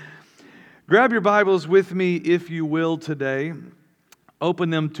Grab your Bibles with me, if you will, today. Open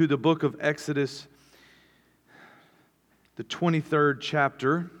them to the book of Exodus, the 23rd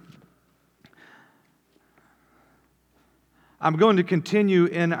chapter. I'm going to continue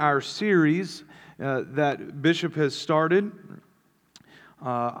in our series that Bishop has started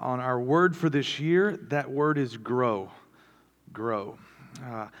on our word for this year. That word is grow. Grow.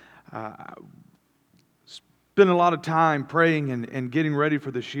 Spent a lot of time praying and getting ready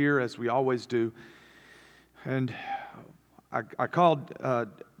for this year, as we always do. And I called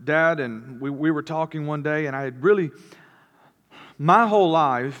Dad, and we were talking one day, and I had really, my whole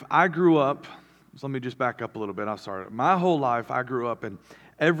life, I grew up, so let me just back up a little bit, I'm sorry. My whole life, I grew up, and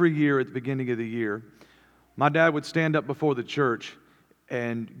every year at the beginning of the year, my dad would stand up before the church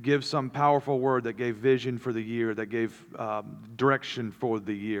and give some powerful word that gave vision for the year, that gave direction for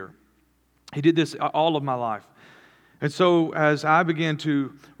the year. He did this all of my life. And so as I began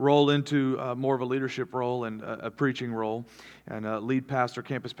to roll into more of a leadership role and a preaching role and a lead pastor,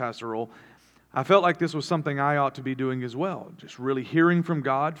 campus pastor role, I felt like this was something I ought to be doing as well. Just really hearing from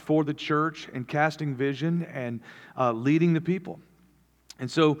God for the church and casting vision and leading the people.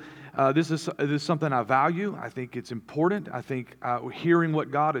 And so this is something I value. I think it's important. I think hearing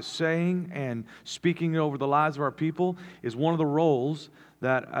what God is saying and speaking over the lives of our people is one of the roles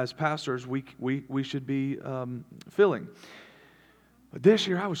that as pastors we should be filling. But this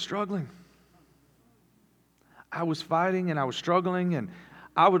year I was struggling. I was fighting and I was struggling, and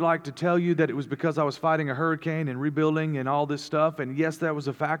I would like to tell you that it was because I was fighting a hurricane and rebuilding and all this stuff, and yes, that was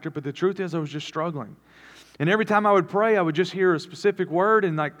a factor, but the truth is I was just struggling. And every time I would pray, I would just hear a specific word,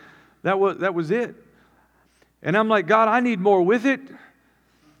 and like that was it. And I'm like, God, I need more with it.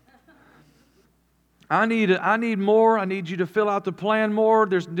 I need more. I need you to fill out the plan more.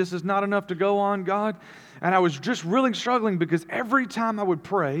 This is not enough to go on, God. And I was just really struggling because every time I would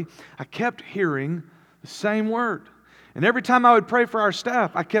pray, I kept hearing the same word. And every time I would pray for our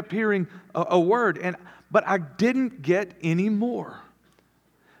staff, I kept hearing a word. But I didn't get any more.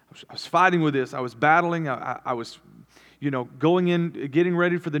 I was fighting with this. I was battling. I was, going in, getting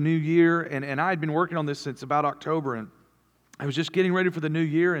ready for the new year. And I had been working on this since about October. And I was just getting ready for the new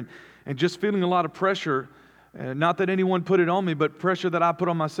year and just feeling a lot of pressure. Not that anyone put it on me, but pressure that I put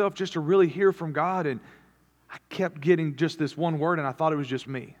on myself just to really hear from God. And I kept getting just this one word, and I thought it was just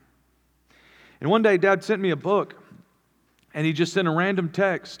me. And one day, Dad sent me a book, and he just sent a random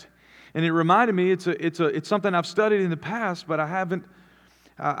text. And it reminded me, it's something I've studied in the past, but I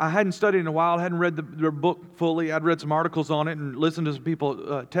hadn't studied in a while. I hadn't read the book fully. I'd read some articles on it and listened to some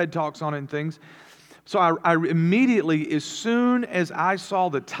people, TED Talks on it and things. So I immediately, as soon as I saw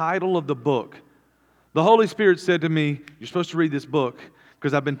the title of the book, the Holy Spirit said to me, you're supposed to read this book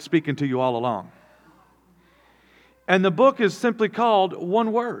because I've been speaking to you all along. And the book is simply called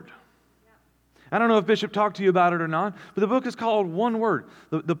One Word. I don't know if Bishop talked to you about it or not, but the book is called One Word,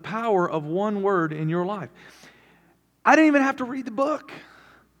 the power of one word in your life. I didn't even have to read the book.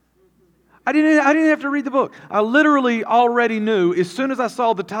 I didn't have to read the book. I literally already knew as soon as I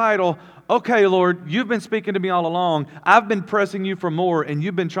saw the title, okay, Lord, you've been speaking to me all along. I've been pressing you for more, and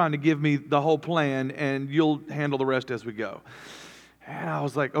you've been trying to give me the whole plan, and you'll handle the rest as we go. And I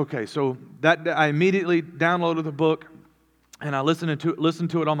was like, okay, so that I immediately downloaded the book, and I listened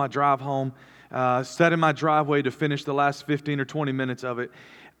to it on my drive home, sat in my driveway to finish the last 15 or 20 minutes of it.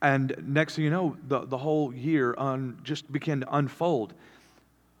 And next thing you know, the whole year just began to unfold.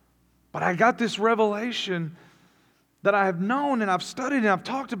 But I got this revelation that I have known and I've studied and I've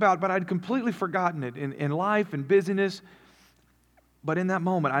talked about, but I'd completely forgotten it in life and busyness. But in that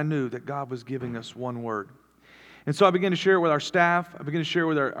moment, I knew that God was giving us one word. And so I began to share it with our staff. I began to share it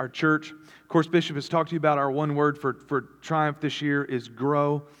with our church. Of course, Bishop has talked to you about our one word for Triumph this year is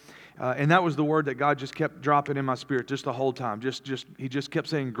grow. And that was the word that God just kept dropping in my spirit just the whole time. He just kept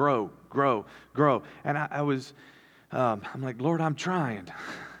saying, grow, grow, grow. And I'm like, Lord, I'm trying.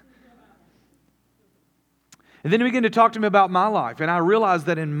 And then he began to talk to me about my life. And I realized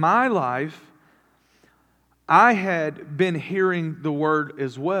that in my life, I had been hearing the word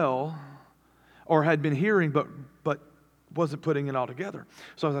as well, or had been hearing, but wasn't putting it all together.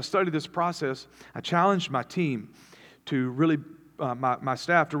 So as I studied this process, I challenged my team to really, my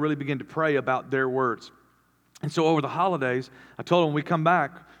staff to really begin to pray about their words. And so over the holidays, I told them when we come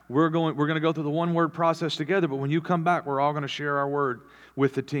back, we're going to go through the one word process together, but when you come back, we're all going to share our word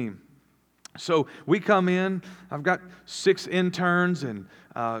with the team. So we come in, I've got 6 interns and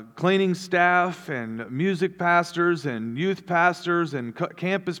cleaning staff and music pastors and youth pastors and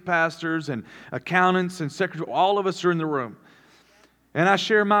campus pastors and accountants and secretaries. All of us are in the room. And I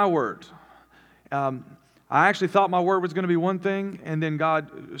share my word. I actually thought my word was going to be one thing, and then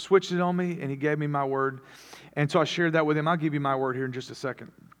God switched it on me, and He gave me my word. And so I shared that with him. I'll give you my word here in just a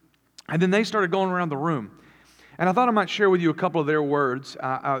second. And then they started going around the room. And I thought I might share with you a couple of their words.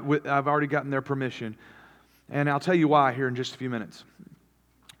 I've already gotten their permission. And I'll tell you why here in just a few minutes.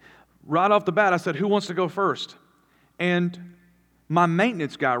 Right off the bat, I said, who wants to go first? And my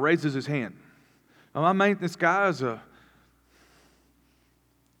maintenance guy raises his hand. Now, my maintenance guy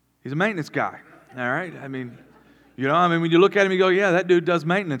he's a maintenance guy. All right? When you look at him, you go, yeah, that dude does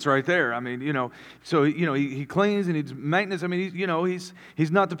maintenance right there. He cleans and he's maintenance.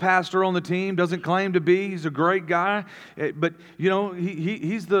 He's not the pastor on the team, doesn't claim to be. He's a great guy, but he's a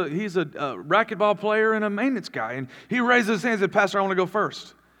racquetball player and a maintenance guy. And he raises his hand and said, Pastor, I want to go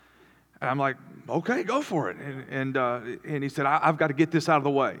first. And I'm like, okay, go for it. And he said, I've got to get this out of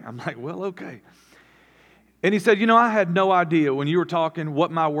the way. I'm like, well, okay. And he said, I had no idea when you were talking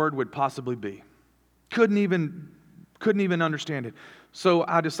what my word would possibly be. Couldn't even understand it. So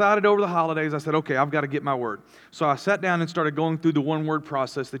I decided over the holidays, I said, okay, I've got to get my word. So I sat down and started going through the one-word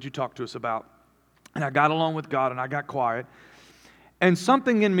process that you talked to us about. And I got along with God and I got quiet. And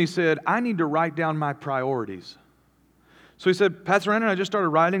something in me said, I need to write down my priorities. So he said, Pastor Brandon, I just started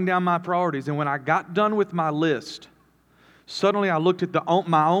writing down my priorities. And when I got done with my list, suddenly I looked at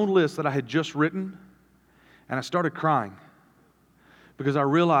my own list that I had just written, and I started crying because I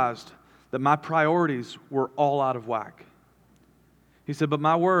realized that my priorities were all out of whack. He said, but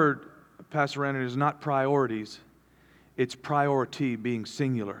my word, Pastor Brandon, is not priorities. It's priority being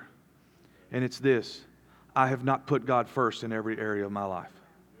singular. And it's this: I have not put God first in every area of my life.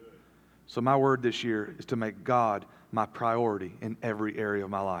 So my word this year is to make God my priority in every area of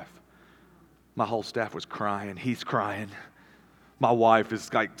my life. My whole staff was crying. He's crying. My wife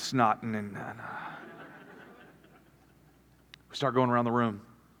is like snotting. And we start going around the room.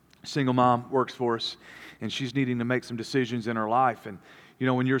 Single mom works for us, and she's needing to make some decisions in her life. And,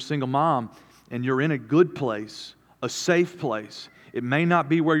 when you're a single mom and you're in a good place, a safe place, it may not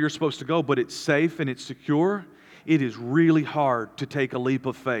be where you're supposed to go, but it's safe and it's secure. It is really hard to take a leap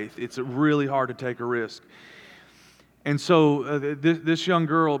of faith. It's really hard to take a risk. And so this young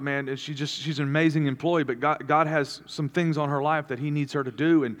girl, man, she's an amazing employee, but God has some things on her life that He needs her to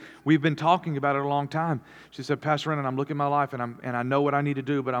do, and we've been talking about it a long time. She said, Pastor Brennan, I'm looking at my life, and I know what I need to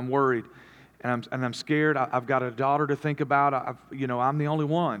do, but I'm worried, and I'm scared. I've got a daughter to think about. I'm the only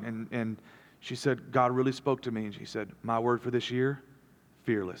one. And she said, God really spoke to me, and she said, my word for this year,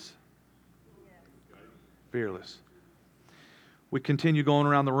 fearless. Fearless. We continue going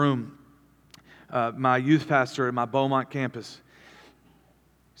around the room. My youth pastor at my Beaumont campus.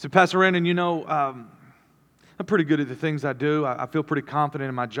 He said, Pastor Brandon, I'm pretty good at the things I do. I feel pretty confident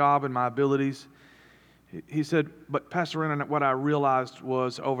in my job and my abilities. He said, but Pastor Brandon, what I realized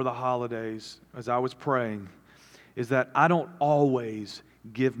was over the holidays, as I was praying, is that I don't always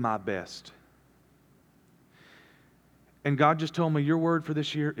give my best. And God just told me, your word for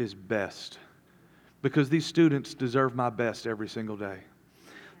this year is best. Because these students deserve my best every single day.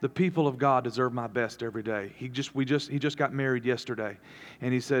 The people of God deserve my best every day. He just got married yesterday.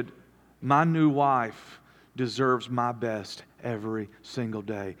 And he said, my new wife deserves my best every single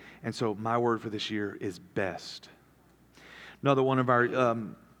day. And so my word for this year is best. Another one of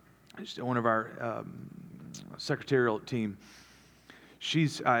our secretarial team,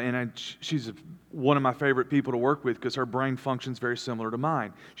 she's one of my favorite people to work with because her brain functions very similar to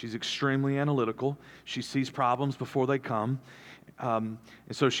mine. She's extremely analytical. She sees problems before they come. And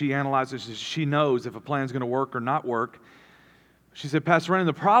so she analyzes, she knows if a plan's going to work or not work. She said, Pastor Brandon,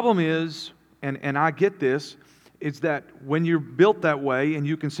 the problem is, and I get this, is that when you're built that way and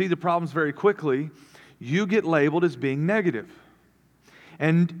you can see the problems very quickly, you get labeled as being negative.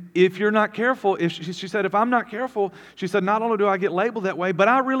 And if you're not careful, she said, if I'm not careful, she said, not only do I get labeled that way, but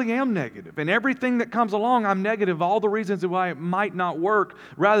I really am negative. And everything that comes along, I'm negative, all the reasons why it might not work,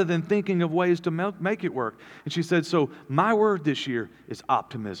 rather than thinking of ways to make it work. And she said, so my word this year is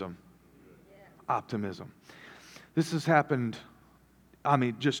optimism. Optimism. This has happened,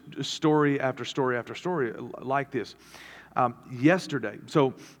 just story after story after story like this. Yesterday,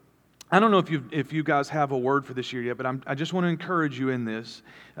 so I don't know if you guys have a word for this year yet, but I just want to encourage you in this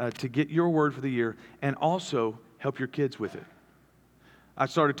to get your word for the year and also help your kids with it. I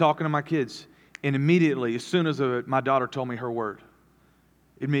started talking to my kids, and immediately, as soon as my daughter told me her word,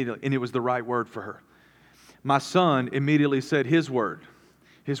 immediately, and it was the right word for her. My son immediately said his word.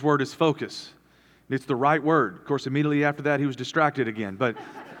 His word is focus. It's the right word. Of course, immediately after that, he was distracted again, but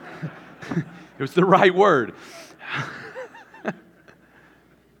it was the right word.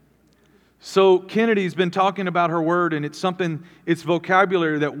 So Kennedy's been talking about her word, and it's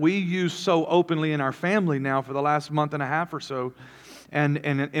vocabulary that we use so openly in our family now for the last month and a half or so,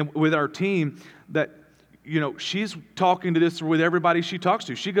 and with our team, that, she's talking to this with everybody she talks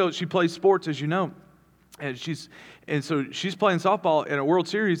to. She plays sports, as you know, and so she's playing softball in a World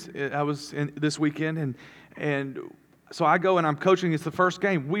Series. I was in this weekend, and so I go and I'm coaching. It's the first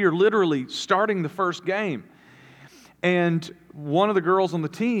game. We are literally starting the first game, and one of the girls on the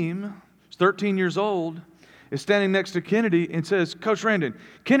team, 13 years old, is standing next to Kennedy and says, "Coach Randon,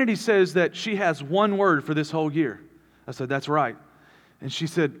 Kennedy says that she has one word for this whole year." I said, "That's right." And she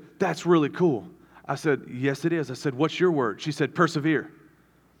said, "That's really cool." I said, "Yes, it is." I said, "What's your word?" She said, "Persevere."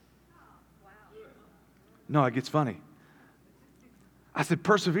 No, it gets funny. I said,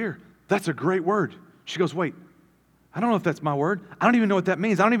 "Persevere. That's a great word." She goes, "Wait, I don't know if that's my word. I don't even know what that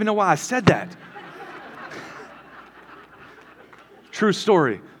means. I don't even know why I said that." True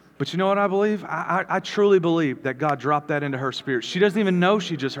story. But you know what I believe? I truly believe that God dropped that into her spirit. She doesn't even know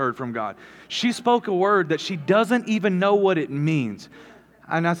she just heard from God. She spoke a word that she doesn't even know what it means.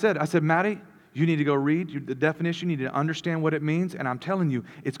 And I said, "Maddie, you need to go read the definition. You need to understand what it means. And I'm telling you,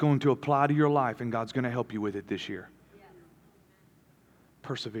 it's going to apply to your life, and God's going to help you with it this year."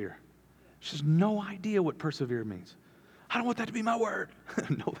 Persevere. She has no idea what persevere means. "I don't want that to be my word."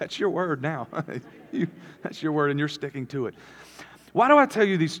 No, that's your word now. That's your word, and you're sticking to it. Why do I tell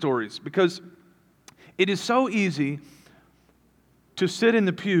you these stories? Because it is so easy to sit in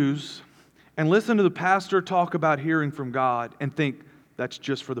the pews and listen to the pastor talk about hearing from God and think that's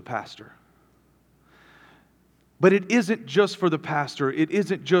just for the pastor. But it isn't just for the pastor. It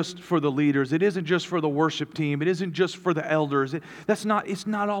isn't just for the leaders. It isn't just for the worship team. It isn't just for the elders. It's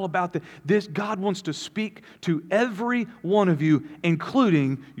not all about this. God wants to speak to every one of you,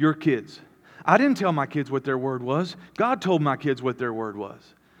 including your kids. I didn't tell my kids what their word was. God told my kids what their word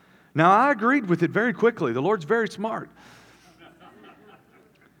was. Now, I agreed with it very quickly. The Lord's very smart.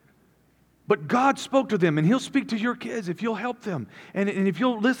 But God spoke to them, and He'll speak to your kids if you'll help them. And if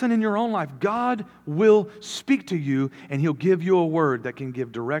you'll listen in your own life, God will speak to you, and He'll give you a word that can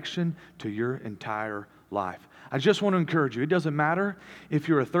give direction to your entire life. I just want to encourage you. It doesn't matter if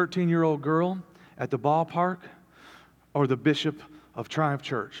you're a 13-year-old girl at the ballpark or the bishop of Triumph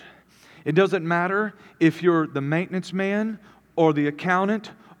Church. It doesn't matter if you're the maintenance man or the accountant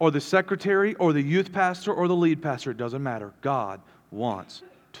or the secretary or the youth pastor or the lead pastor. It doesn't matter. God wants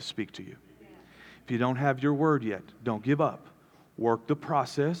to speak to you. If you don't have your word yet, don't give up. Work the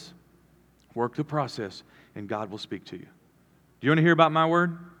process, and God will speak to you. Do you want to hear about my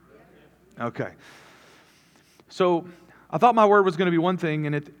word? Okay. So I thought my word was going to be one thing,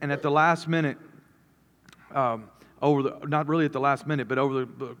 and at the last minute, not really at the last minute, but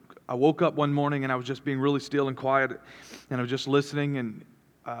I woke up one morning and I was just being really still and quiet, and I was just listening, and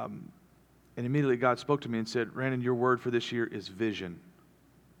immediately God spoke to me and said, "Randon, your word for this year is vision."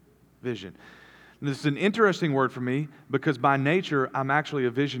 Vision. And this is an interesting word for me because by nature I'm actually a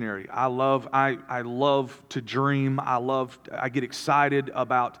visionary. I love to dream. I get excited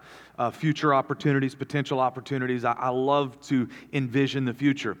about future opportunities, potential opportunities. I love to envision the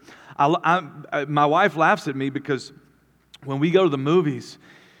future. My wife laughs at me because when we go to the movies,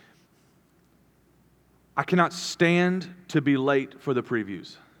 I cannot stand to be late for the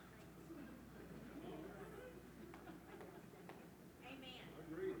previews.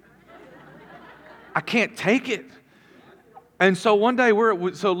 I can't take it. And so one day,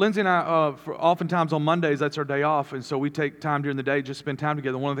 Lindsay and I, oftentimes on Mondays, that's our day off, and so we take time during the day, just spend time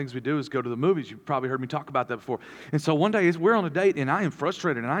together. One of the things we do is go to the movies. You've probably heard me talk about that before. And so one day, we're on a date, and I am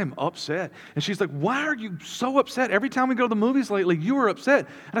frustrated, and I am upset. And she's like, "Why are you so upset? Every time we go to the movies lately, you are upset."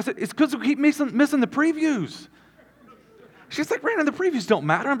 And I said, "It's because we keep missing the previews." She's like, "Randon, the previews don't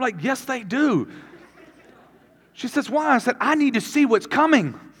matter." I'm like, "Yes, they do." She says, "Why?" I said, "I need to see what's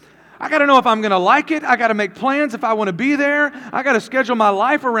coming. I got to know if I'm going to like it. I got to make plans if I want to be there. I got to schedule my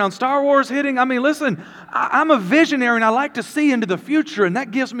life around Star Wars hitting." I mean, listen, I'm a visionary and I like to see into the future, and that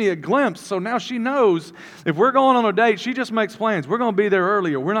gives me a glimpse. So now she knows if we're going on a date, she just makes plans. We're going to be there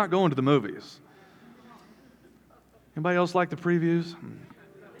earlier. We're not going to the movies. Anybody else like the previews?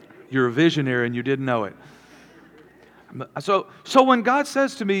 You're a visionary and you didn't know it. So when God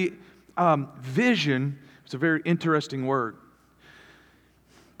says to me, vision, it's a very interesting word.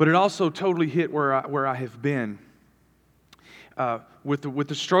 But it also totally hit where I have been with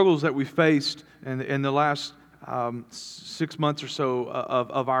the struggles that we faced in the last 6 months or so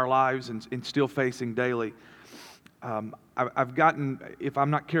of our lives and still facing daily. I've gotten, if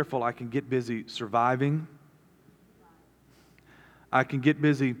I'm not careful, I can get busy surviving. I can get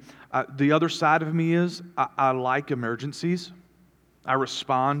busy. The other side of me is I like emergencies. I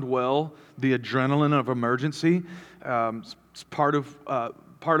respond well. The adrenaline of emergency, it's part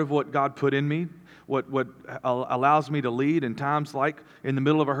of what God put in me. What allows me to lead in times like in the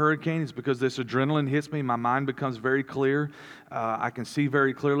middle of a hurricane is because this adrenaline hits me. My mind becomes very clear. I can see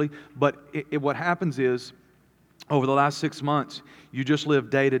very clearly. But what happens is, over the last 6 months, you just live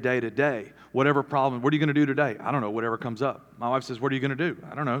day to day to day. Whatever problem, what are you going to do today? I don't know, whatever comes up. My wife says, what are you going to do?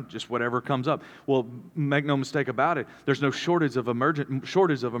 I don't know, just whatever comes up. Well, make no mistake about it, there's no shortage of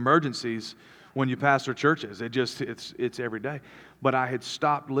emergencies when you pastor churches. It's every day. But I had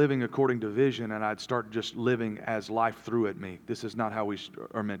stopped living according to vision, and I'd started just living as life threw at me. This is not how we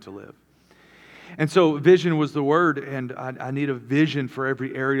are meant to live. And so vision was the word, and I need a vision for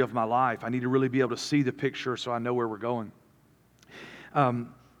every area of my life. I need to really be able to see the picture so I know where we're going.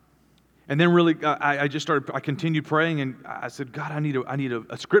 And then really, I continued praying, and I said, God, I need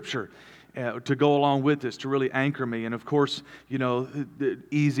a scripture to go along with this, to really anchor me. And of course, the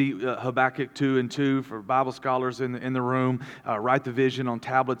easy Habakkuk 2:2 for Bible scholars in the room. Write the vision on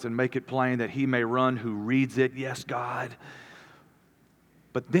tablets and make it plain that he may run who reads it. Yes, God.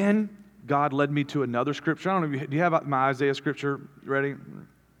 But then God led me to another scripture. I don't know, do you have my Isaiah scripture ready?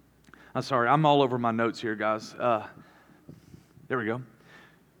 I'm sorry, I'm all over my notes here, guys. There we go.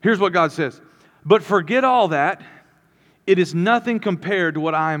 Here's what God says. But forget all that. It is nothing compared to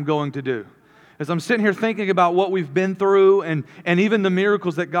what I am going to do. As I'm sitting here thinking about what we've been through and even the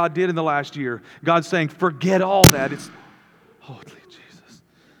miracles that God did in the last year, God's saying, forget all that. It's holy Jesus.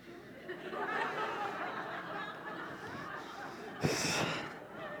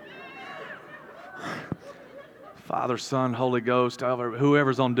 Father, Son, Holy Ghost,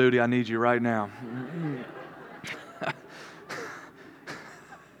 whoever's on duty, I need you right now.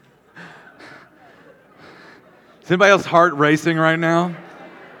 Is anybody else's heart racing right now?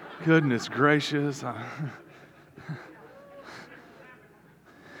 Goodness gracious. I'm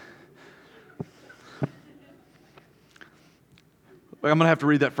going to have to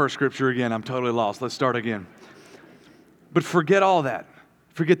read that first scripture again. I'm totally lost. Let's start again. But forget all that.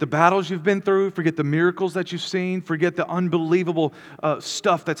 Forget the battles you've been through. Forget the miracles that you've seen. Forget the unbelievable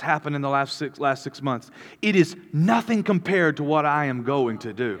stuff that's happened in the last 6 months. It is nothing compared to what I am going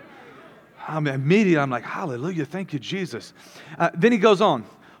to do. Immediately, I'm like, hallelujah, thank you, Jesus. Then he goes on,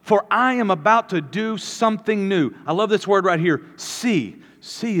 for I am about to do something new. I love this word right here, see.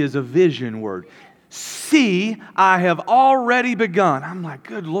 See is a vision word. See, I have already begun. I'm like,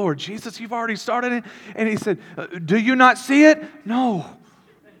 good Lord, Jesus, you've already started it? And he said, do you not see it? No.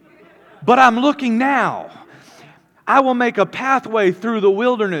 But I'm looking now. I will make a pathway through the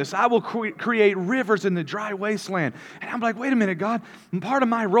wilderness. I will create rivers in the dry wasteland. And I'm like, wait a minute, God. Part of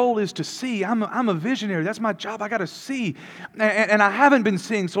my role is to see. I'm a visionary. That's my job. I got to see. And I haven't been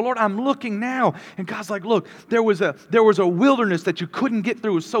seeing. So, Lord, I'm looking now. And God's like, look, there was a wilderness that you couldn't get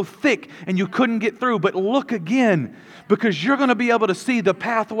through. It was so thick and you couldn't get through. But look again, because you're going to be able to see the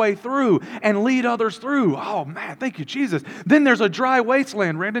pathway through and lead others through. Oh, man, thank you, Jesus. Then there's a dry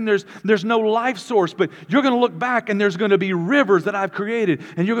wasteland, Brandon. There's no life source. But you're going to look back and there's going to be rivers that I've created,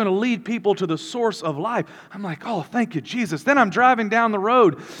 and you're going to lead people to the source of life. I'm like, oh, thank you, Jesus. Then I'm driving down the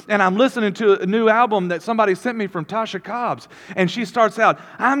road, and I'm listening to a new album that somebody sent me from Tasha Cobbs, and she starts out,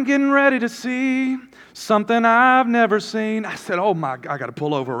 I'm getting ready to see something I've never seen. I said, oh, my, I got to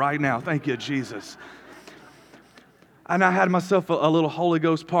pull over right now. Thank you, Jesus. And I had myself a little Holy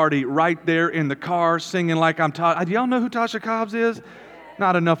Ghost party right there in the car, singing like I'm Tasha. Do y'all know who Tasha Cobbs is?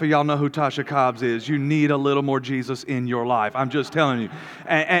 Not enough of y'all know who Tasha Cobbs is. You need a little more Jesus in your life. I'm just telling you.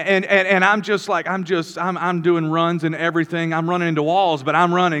 And I'm just like, I'm doing runs and everything. I'm running into walls, but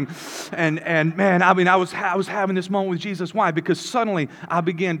I'm running. And man, I mean, I was having this moment with Jesus. Why? Because suddenly I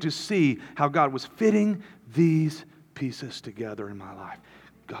began to see how God was fitting these pieces together in my life.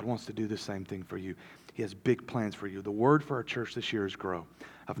 God wants to do the same thing for you. He has big plans for you. The word for our church this year is grow.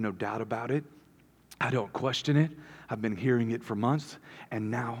 I've no doubt about it. I don't question it. I've been hearing it for months, and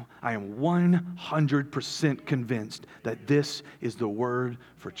now I am 100% convinced that this is the word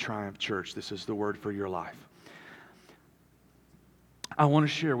for Triumph Church. This is the word for your life. I want to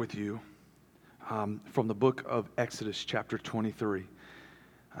share with you from the book of Exodus, chapter 23.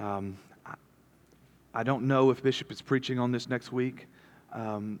 I don't know if Bishop is preaching on this next week,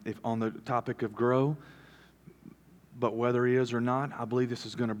 if on the topic of grow. But whether he is or not, I believe this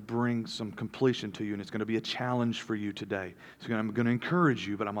is going to bring some completion to you, and it's going to be a challenge for you today. I'm going to encourage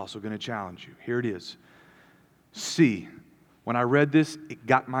you, but I'm also going to challenge you. Here it is. See. When I read this, it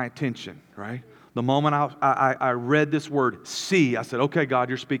got my attention, right? The moment I read this word, see, I said, okay, God,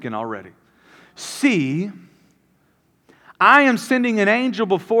 you're speaking already. See, I am sending an angel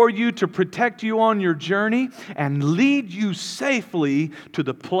before you to protect you on your journey and lead you safely to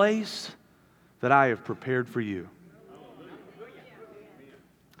the place that I have prepared for you.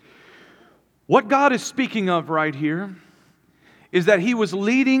 What God is speaking of right here is that He was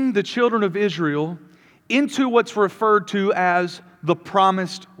leading the children of Israel into what's referred to as the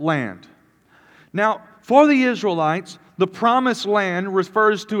Promised Land. Now, for the Israelites, the Promised Land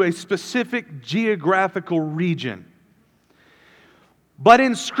refers to a specific geographical region. But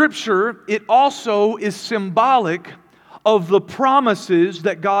in Scripture, it also is symbolic of the promises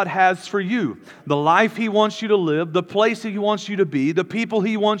that God has for you. The life He wants you to live, the place He wants you to be, the people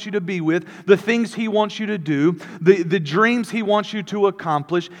He wants you to be with, the things He wants you to do, the dreams He wants you to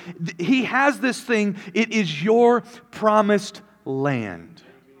accomplish. He has this thing. It is your promised land.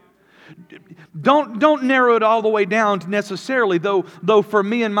 Don't narrow it all the way down to necessarily, though for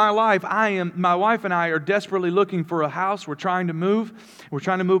me in my life, my wife and I are desperately looking for a house. We're trying to move. We're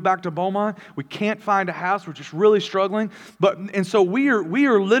trying to move back to Beaumont. We can't find a house. We're just really struggling. And so we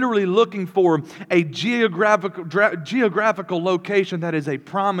are literally looking for a geographical location that is a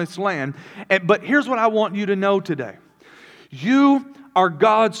promised land. But here's what I want you to know today. You are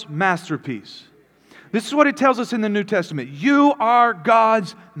God's masterpiece. This is what it tells us in the New Testament. You are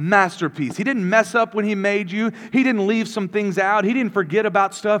God's masterpiece. He didn't mess up when He made you. He didn't leave some things out. He didn't forget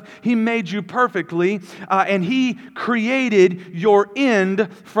about stuff. He made you perfectly, and He created your end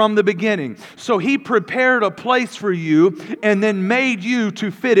from the beginning. So He prepared a place for you and then made you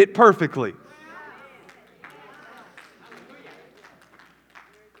to fit it perfectly.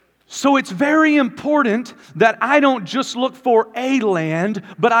 So it's very important that I don't just look for a land,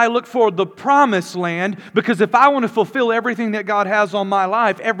 but I look for the promised land, because if I want to fulfill everything that God has on my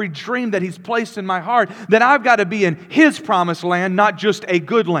life, every dream that He's placed in my heart, then I've got to be in His promised land, not just a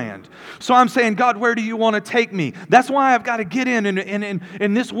good land. So I'm saying, God, where do you want to take me? That's why I've got to get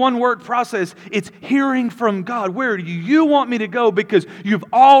in this one-word process. It's hearing from God. Where do you want me to go? Because you've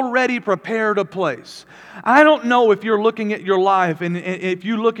already prepared a place. I don't know if you're looking at your life and if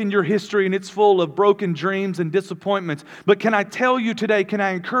you look in your history and it's full of broken dreams and disappointments, but can I tell you today, can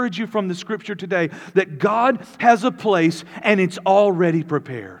I encourage you from the Scripture today that God has a place and it's already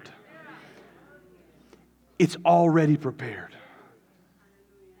prepared. It's already prepared.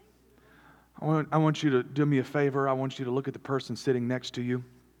 I want you to do me a favor. I want you to look at the person sitting next to you.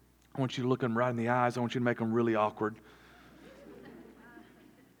 I want you to look them right in the eyes. I want you to make them really awkward.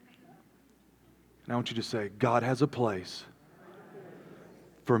 And I want you to say, God has a place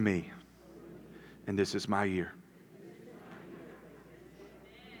for me, and this is my year.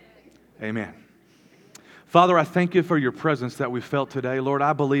 Amen. Father, I thank you for your presence that we felt today. Lord,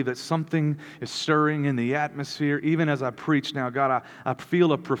 I believe that something is stirring in the atmosphere. Even as I preach now, God, I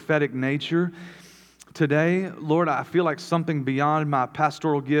feel a prophetic nature today. Lord, I feel like something beyond my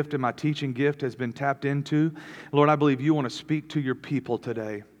pastoral gift and my teaching gift has been tapped into. Lord, I believe you want to speak to your people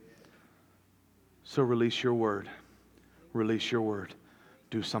today. So release your word. Release your word.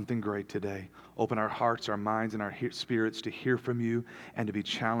 Do something great today. Open our hearts, our minds, and our spirits to hear from you and to be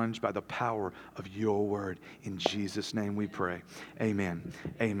challenged by the power of your word. In Jesus' name we pray. Amen.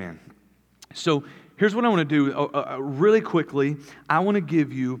 Amen. So here's what I want to do really quickly. I want to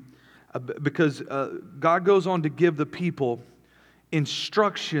give you, because God goes on to give the people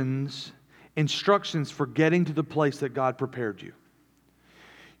instructions for getting to the place that God prepared you.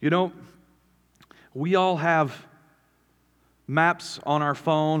 You know, we all have maps on our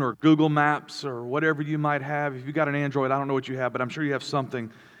phone or Google Maps or whatever you might have. If you've got an Android, I don't know what you have, but I'm sure you have something,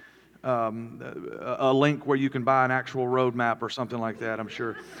 a link where you can buy an actual road map or something like that, I'm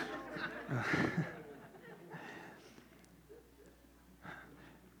sure.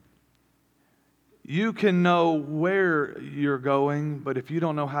 You can know where you're going, but if you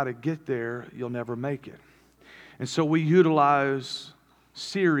don't know how to get there, you'll never make it. And so we utilize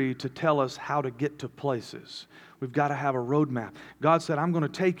Siri to tell us how to get to places. We've got to have a roadmap. God said, I'm going to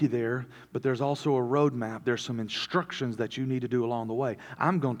take you there, but there's also a roadmap. There's some instructions that you need to do along the way.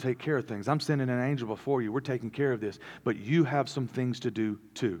 I'm going to take care of things. I'm sending an angel before you. We're taking care of this. But you have some things to do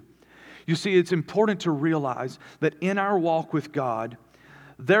too. You see, it's important to realize that in our walk with God,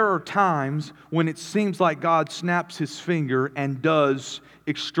 there are times when it seems like God snaps His finger and does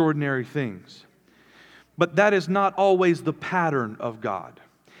extraordinary things. But that is not always the pattern of God.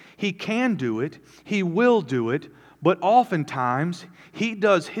 He can do it, He will do it, but oftentimes He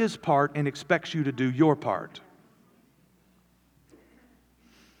does His part and expects you to do your part.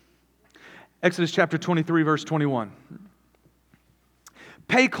 Exodus chapter 23, verse 21.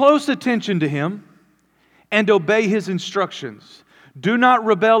 Pay close attention to Him and obey His instructions. Do not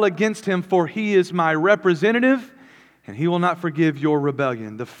rebel against Him, for He is my representative, and He will not forgive your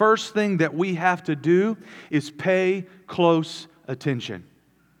rebellion. The first thing that we have to do is pay close attention.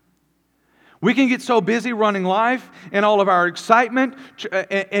 We can get so busy running life and all of our excitement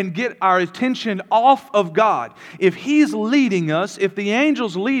and get our attention off of God. If He's leading us, if the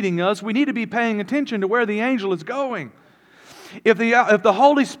angel's leading us, we need to be paying attention to where the angel is going. If the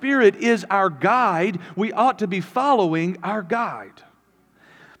Holy Spirit is our guide, we ought to be following our guide.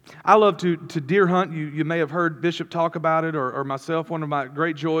 I love to deer hunt. You may have heard Bishop talk about it, or myself. One of my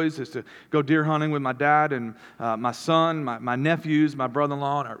great joys is to go deer hunting with my dad and my son, my nephews, my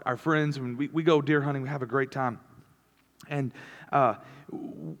brother-in-law, and our friends. When we go deer hunting, we have a great time. And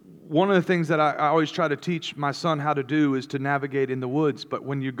one of the things that I always try to teach my son how to do is to navigate in the woods. But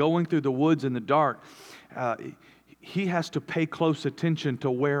when you're going through the woods in the dark, he has to pay close attention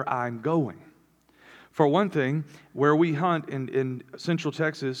to where I'm going. For one thing, where we hunt in Central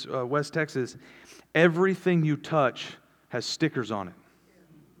Texas, West Texas, everything you touch has stickers on it.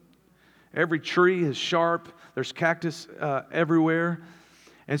 Every tree is sharp. There's cactus everywhere.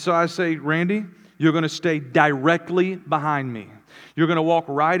 And so I say, Randy, you're going to stay directly behind me. You're going to walk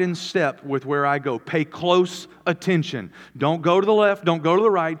right in step with where I go. Pay close attention. Don't go to the left. Don't go to the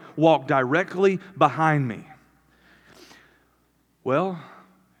right. Walk directly behind me. Well,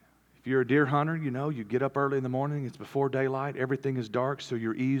 if you're a deer hunter, you know, you get up early in the morning, it's before daylight, everything is dark, so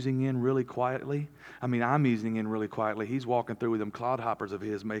you're easing in really quietly. I mean, I'm easing in really quietly. He's walking through with them clodhoppers of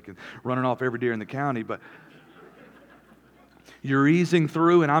his, running off every deer in the county, but you're easing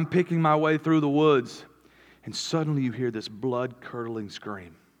through, and I'm picking my way through the woods, and suddenly you hear this blood-curdling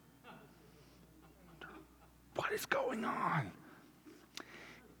scream. What is going on?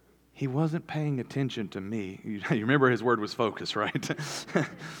 He wasn't paying attention to me. You remember his word was focus, right?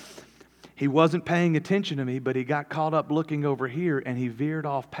 He wasn't paying attention to me, but he got caught up looking over here, and he veered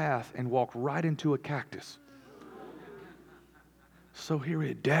off path and walked right into a cactus. So here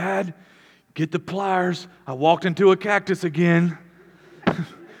he is, Dad, get the pliers. I walked into a cactus again.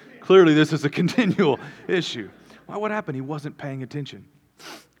 Clearly this is a continual issue. Why? What happened? He wasn't paying attention.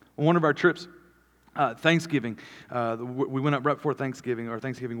 On one of our trips, Thanksgiving, we went up right before Thanksgiving, or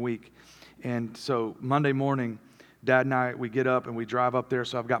Thanksgiving week. And so Monday morning, Dad and I, we get up and we drive up there.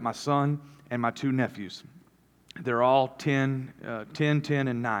 So I've got my son and my two nephews. They're all 10,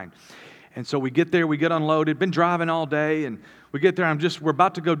 and 9. And so we get there, we get unloaded, been driving all day, and we get there, we're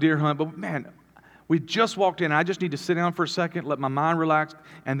about to go deer hunt, but man, we just walked in. I just need to sit down for a second, let my mind relax,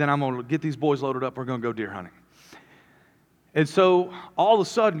 and then I'm going to get these boys loaded up. We're going to go deer hunting. And so all of a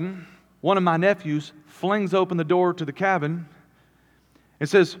sudden, one of my nephews flings open the door to the cabin and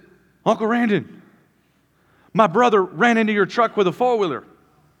says, Uncle Randon, my brother ran into your truck with a four-wheeler.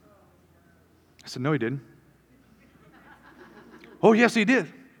 I said, no, he didn't. Oh, yes, he did.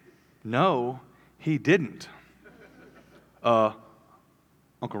 No, he didn't. Uncle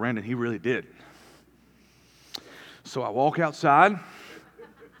Randon, he really did. So I walk outside,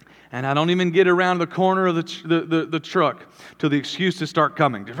 and I don't even get around the corner of the truck till the excuses start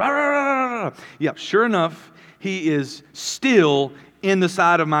coming. Yep, sure enough, he is still in the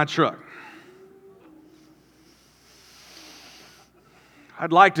side of my truck.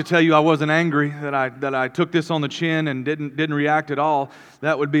 I'd like to tell you I wasn't angry, that I took this on the chin and didn't react at all.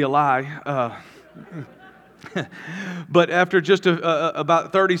 That would be a lie. But after just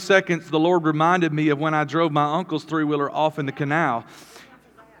about 30 seconds, the Lord reminded me of when I drove my uncle's three-wheeler off in the canal.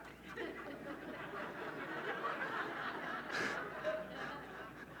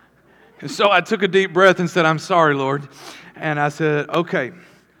 And so I took a deep breath and said, I'm sorry, Lord. And I said, okay,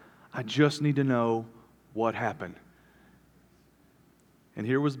 I just need to know what happened. And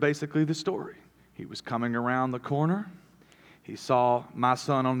here was basically the story. He was coming around the corner. He saw my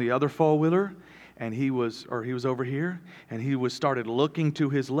son on the other four-wheeler, and he was over here, and he started looking to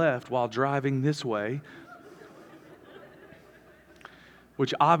his left while driving this way,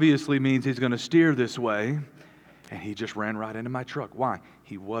 which obviously means he's going to steer this way, and he just ran right into my truck. Why?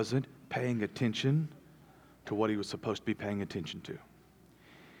 He wasn't paying attention to what he was supposed to be paying attention to.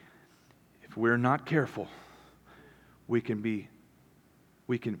 If we're not careful, we can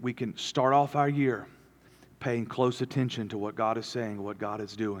start off our year paying close attention to what God is saying, what God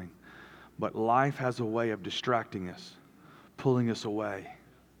is doing. But life has a way of distracting us, pulling us away.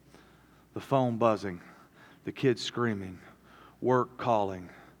 The phone buzzing, the kids screaming, work calling,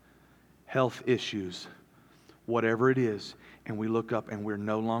 health issues, whatever it is, and we look up and we're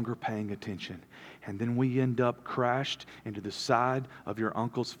no longer paying attention. And then we end up crashed into the side of your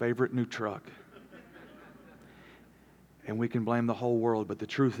uncle's favorite new truck. And we can blame the whole world, but the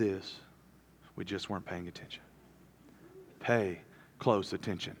truth is, we just weren't paying attention. Pay close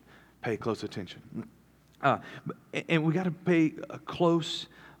attention. Pay close attention. And we got to pay a close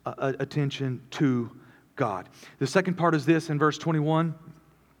attention to God. The second part is this in verse 21.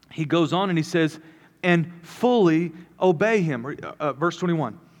 He goes on and he says, and fully obey Him. Verse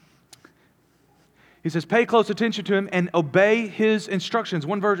 21. He says, pay close attention to Him and obey His instructions.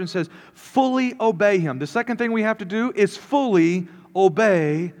 One version says, fully obey Him. The second thing we have to do is fully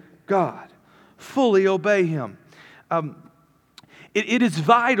obey God. Fully obey Him. It is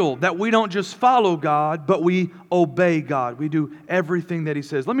vital that we don't just follow God, but we obey God. We do everything that He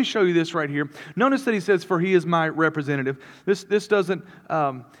says. Let me show you this right here. Notice that He says, for He is my representative. This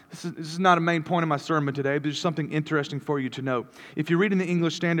is not a main point of my sermon today, but there's something interesting for you to know. If you read in the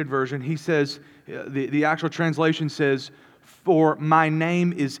English Standard Version, he says, the actual translation says, for my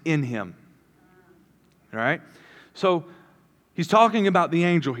name is in Him. All right? So, he's talking about the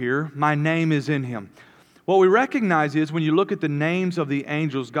angel here. My name is in Him. What we recognize is when you look at the names of the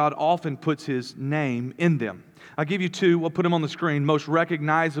angels, God often puts His name in them. I'll give you two. We'll put them on the screen. Most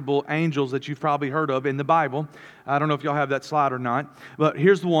recognizable angels that you've probably heard of in the Bible. I don't know if y'all have that slide or not. But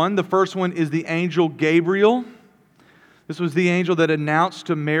here's the one. The first one is the angel Gabriel. This was the angel that announced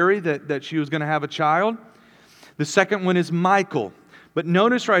to Mary that she was going to have a child. The second one is Michael. But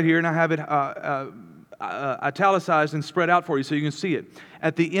notice right here, and I have it italicized and spread out for you so you can see it.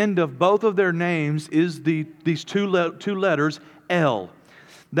 At the end of both of their names is these two letters, El.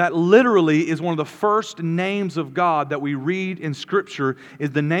 That literally is one of the first names of God that we read in Scripture. Is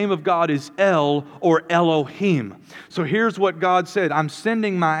the name of God is El or Elohim. So here's what God said. I'm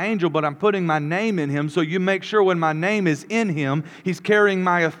sending my angel, but I'm putting my name in him. So you make sure when my name is in him, he's carrying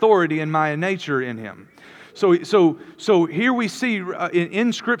my authority and my nature in him. So here we see,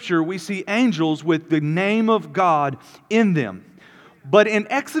 in Scripture, we see angels with the name of God in them. But in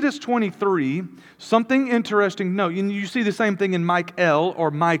Exodus 23, something interesting to note. You see the same thing in Michael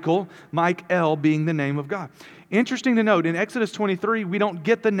or Michael, Michael being the name of God. Interesting to note, in Exodus 23, we don't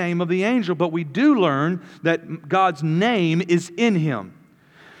get the name of the angel, but we do learn that God's name is in him.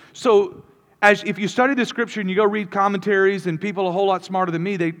 So, if you study the Scripture and you go read commentaries, and people a whole lot smarter than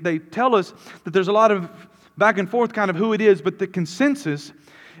me, they tell us that there's a lot of back and forth kind of who it is, but the consensus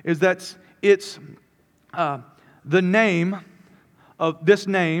is that it's the name of this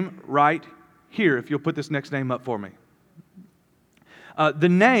name right here, if you'll put this next name up for me. The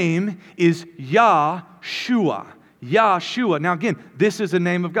name is Yahshua. Yahshua. Now again, this is the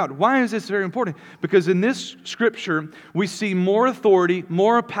name of God. Why is this very important? Because in this Scripture, we see more authority,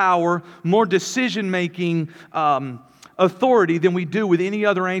 more power, more decision-making authority than we do with any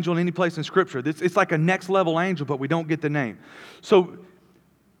other angel in any place in Scripture. It's like a next level angel, but we don't get the name. So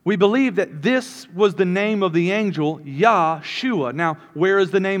we believe that this was the name of the angel, Yahshua. Now, where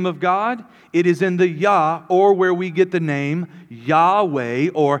is the name of God? It is in the Yah, or where we get the name Yahweh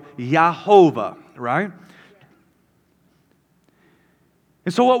or Yahovah, right?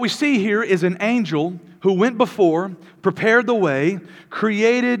 And so what we see here is an angel who went before, prepared the way,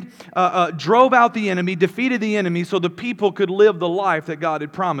 created, drove out the enemy, defeated the enemy so the people could live the life that God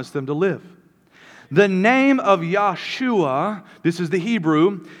had promised them to live. The name of Yahshua, this is the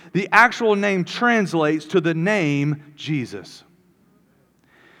Hebrew, the actual name translates to the name Jesus.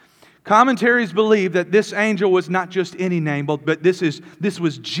 Commentaries believe that this angel was not just any name, but this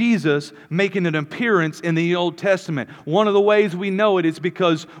was Jesus making an appearance in the Old Testament. One of the ways we know it is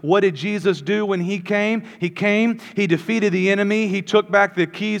because what did Jesus do when He came? He defeated the enemy, He took back the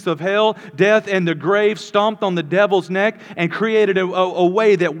keys of hell, death, and the grave, stomped on the devil's neck, and created a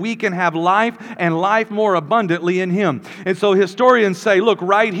way that we can have life and life more abundantly in Him. And so historians say, look,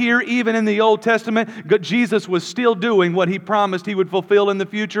 right here, even in the Old Testament, Jesus was still doing what He promised He would fulfill in the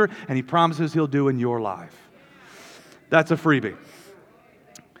future, and He promises He'll do in your life. That's a freebie.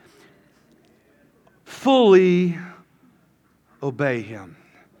 Fully obey Him.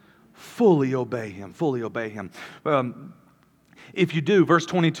 Fully obey Him. Fully obey Him. If you do, verse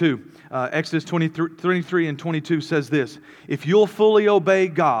 22, Exodus 23 and 22 says this: if you'll fully obey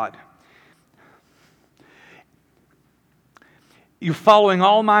God, you're following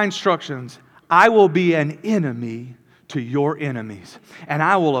all my instructions, I will be an enemy to your enemies, and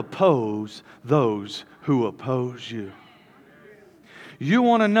I will oppose those who oppose you. You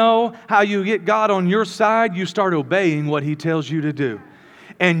want to know how you get God on your side? You start obeying what He tells you to do.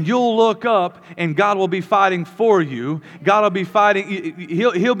 And you'll look up, and God will be fighting for you. God will be fighting.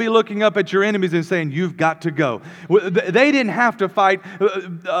 He'll be looking up at your enemies and saying, you've got to go. They didn't have to fight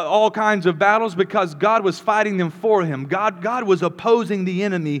all kinds of battles because God was fighting them for Him. God was opposing the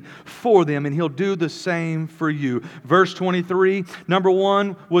enemy for them, and He'll do the same for you. Verse 23, number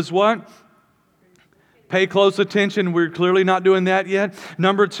 1 was what? Pay close attention. We're clearly not doing that yet.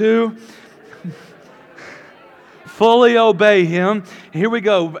 Number 2, fully obey Him. Here we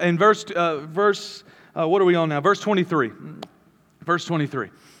go. In what are we on now? Verse 23. Verse 23.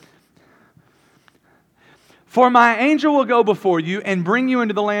 For my angel will go before you and bring you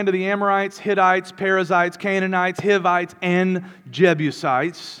into the land of the Amorites, Hittites, Perizzites, Canaanites, Hivites, and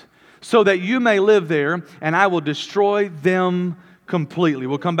Jebusites, so that you may live there, and I will destroy them completely.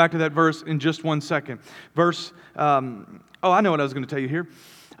 We'll come back to that verse in just one second. I know what I was going to tell you here.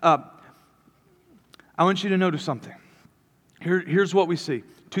 I want you to notice something. Here's what we see.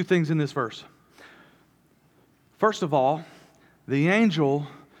 Two things in this verse. First of all, the angel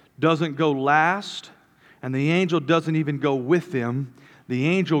doesn't go last, and the angel doesn't even go with them. The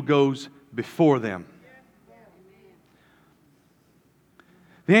angel goes before them.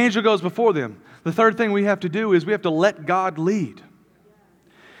 The angel goes before them. The third thing we have to do is we have to let God lead.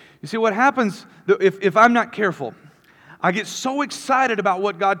 You see, what happens if I'm not careful, I get so excited about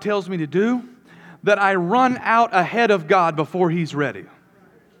what God tells me to do that I run out ahead of God before He's ready.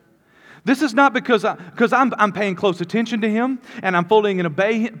 This is not because I'm paying close attention to Him and I'm fully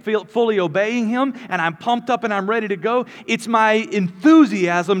obeying Him and I'm pumped up and I'm ready to go. It's my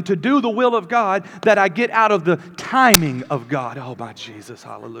enthusiasm to do the will of God that I get out of the timing of God. Oh, my Jesus,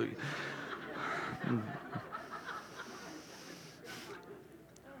 hallelujah.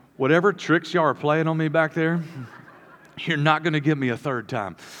 Whatever tricks y'all are playing on me back there, you're not going to get me a third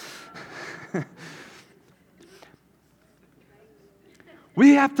time.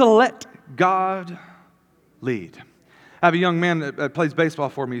 We have to let God lead. I have a young man that plays baseball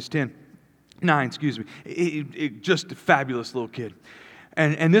for me. He's 9, just a fabulous little kid.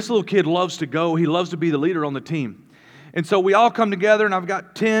 And this little kid loves to go. He loves to be the leader on the team. And so we all come together, and I've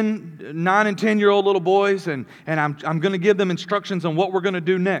got 9 and 10-year-old little boys, and I'm going to give them instructions on what we're going to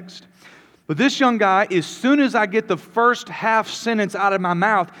do next. But this young guy, as soon as I get the first half sentence out of my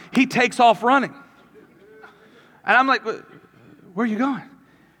mouth, he takes off running. And I'm like, where are you going?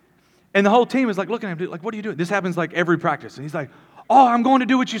 And the whole team is like looking at him, like, what are you doing? This happens like every practice. And he's like, oh, I'm going to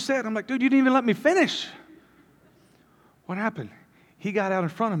do what you said. I'm like, dude, you didn't even let me finish. What happened? He got out in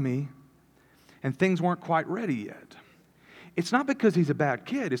front of me, and things weren't quite ready yet. It's not because he's a bad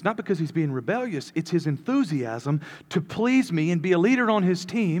kid. It's not because he's being rebellious. It's his enthusiasm to please me and be a leader on his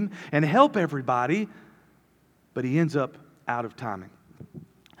team and help everybody, but he ends up out of timing.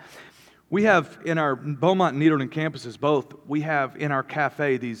 We have in our Beaumont and Needleton campuses both, we have in our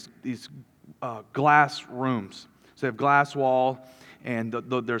cafe these glass rooms. So they have glass wall, and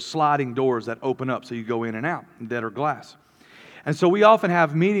there's sliding doors that open up so you go in and out that are glass. And so we often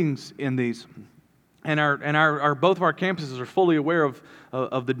have meetings in these, and both of our campuses are fully aware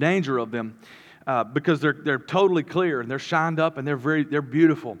of the danger of them because they're totally clear and they're shined up and they're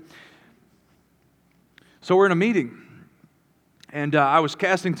beautiful. So we're in a meeting. And I was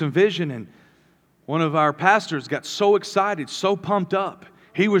casting some vision, and one of our pastors got so excited, so pumped up.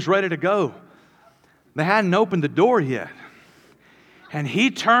 He was ready to go. They hadn't opened the door yet. And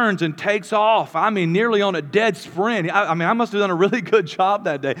he turns and takes off. I mean, nearly on a dead sprint. I must have done a really good job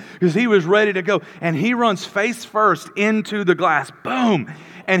that day because he was ready to go. And he runs face first into the glass. Boom!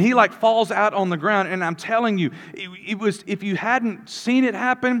 And he falls out on the ground. And I'm telling you, it was, if you hadn't seen it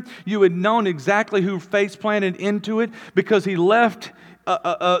happen, you would known exactly who face planted into it because he left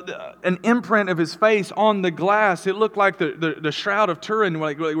an imprint of his face on the glass. It looked like the Shroud of Turin,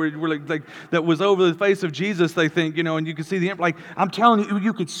 that was over the face of Jesus, they think, and you could see the imprint. I'm telling you,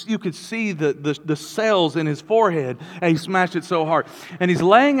 you could see the cells in his forehead, and he smashed it so hard. And he's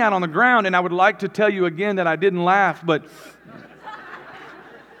laying out on the ground, and I would like to tell you again that I didn't laugh, but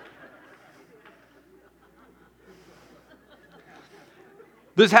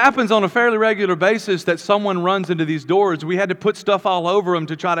this happens on a fairly regular basis that someone runs into these doors. We had to put stuff all over them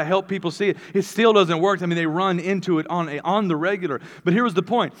to try to help people see it. It still doesn't work. They run into it on the regular. But here was the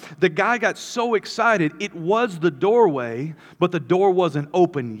point. The guy got so excited, it was the doorway, but the door wasn't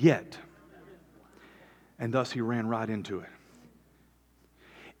open yet. And thus he ran right into it.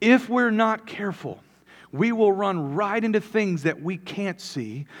 If we're not careful, we will run right into things that we can't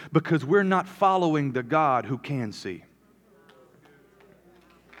see because we're not following the God who can see.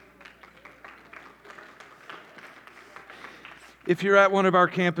 If you're at one of our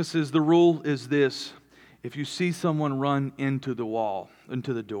campuses, the rule is this. If you see someone run into the wall,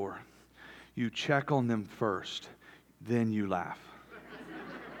 into the door, you check on them first, then you laugh.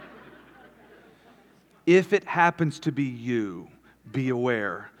 If it happens to be you, be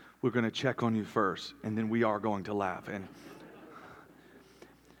aware, we're going to check on you first, and then we are going to laugh.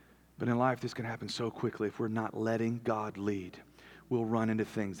 But in life, this can happen so quickly if we're not letting God lead. We'll run into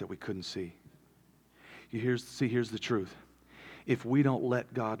things that we couldn't see. Here's the truth. If we don't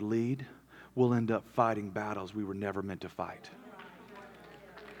let God lead, we'll end up fighting battles we were never meant to fight.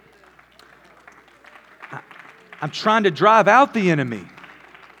 I'm trying to drive out the enemy,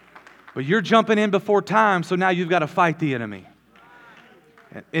 but you're jumping in before time, so now you've got to fight the enemy.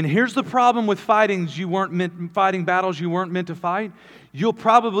 And here's the problem with fighting battles you weren't meant to fight. You'll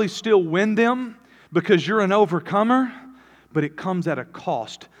probably still win them because you're an overcomer, but it comes at a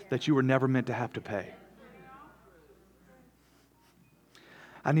cost that you were never meant to have to pay.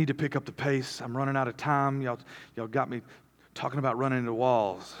 I need to pick up the pace. I'm running out of time. Y'all got me talking about running into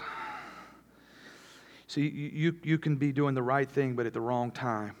walls. See, you can be doing the right thing, but at the wrong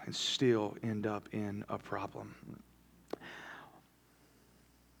time and still end up in a problem.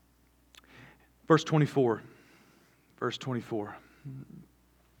 Verse 24.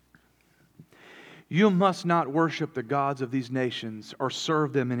 You must not worship the gods of these nations or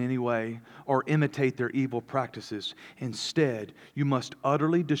serve them in any way or imitate their evil practices. Instead, you must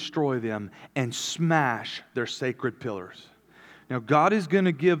utterly destroy them and smash their sacred pillars. Now, God is going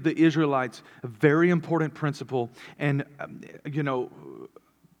to give the Israelites a very important principle, and,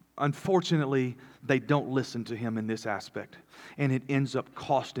 unfortunately, they don't listen to Him in this aspect, and it ends up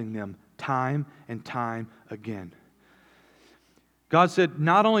costing them time and time again. God said,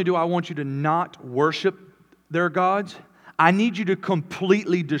 not only do I want you to not worship their gods, I need you to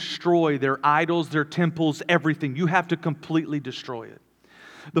completely destroy their idols, their temples, everything. You have to completely destroy it.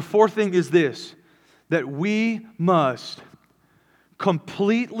 The fourth thing is this, that we must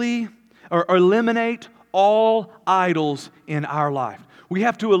completely or eliminate all idols in our life. We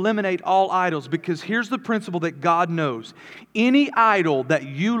have to eliminate all idols because here's the principle that God knows. Any idol that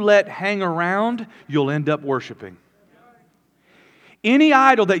you let hang around, you'll end up worshiping. Any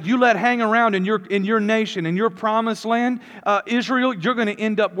idol that you let hang around in your nation, in your promised land, Israel, you're going to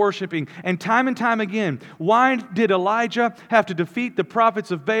end up worshiping. And time again, why did Elijah have to defeat the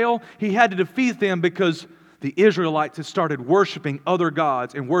prophets of Baal? He had to defeat them because the Israelites had started worshiping other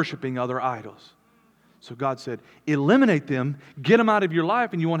gods and worshiping other idols. So God said, eliminate them, get them out of your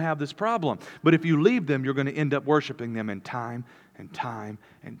life, and you won't have this problem. But if you leave them, you're going to end up worshiping them in time and time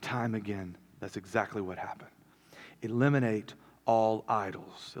and time again. That's exactly what happened. Eliminate all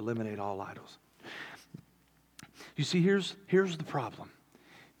idols. Eliminate all idols. You see, here's the problem.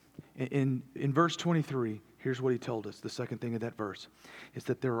 In verse 23, here's what He told us. The second thing of that verse is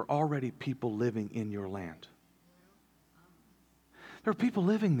that there are already people living in your land. There are people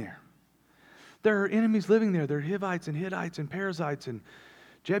living there. There are enemies living there. There are Hivites and Hittites and Perizzites and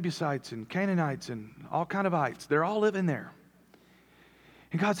Jebusites and Canaanites and all kind of ites. They're all living there.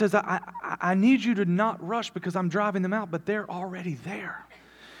 And God says, I need you to not rush because I'm driving them out, but they're already there.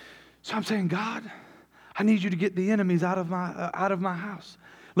 So I'm saying, God, I need you to get the enemies out of my house.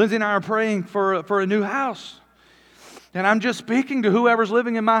 Lindsay and I are praying for a new house. And I'm just speaking to whoever's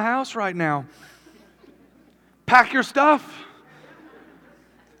living in my house right now. Pack your stuff.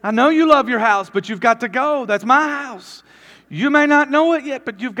 I know you love your house, but you've got to go. That's my house. You may not know it yet,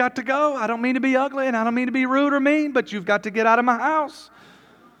 but you've got to go. I don't mean to be ugly and I don't mean to be rude or mean, but you've got to get out of my house.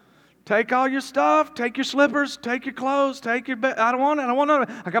 Take all your stuff. Take your slippers. Take your clothes. Take your bed. I don't want it.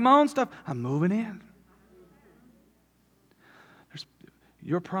 I got my own stuff. I'm moving in. There's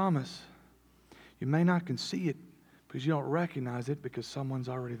your promise. You may not can see it because you don't recognize it because someone's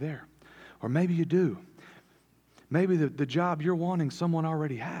already there. Or maybe you do. Maybe the job you're wanting, someone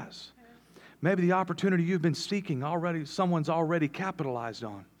already has. Maybe the opportunity you've been seeking already, someone's already capitalized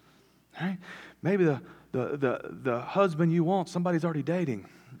on. Right? Maybe the husband you want, somebody's already dating.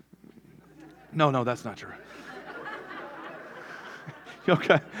 No, that's not true.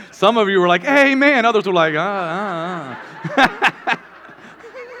 Okay. Some of you were like, amen. Others were like, I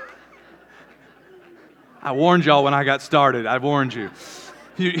warned y'all when I got started. I warned you.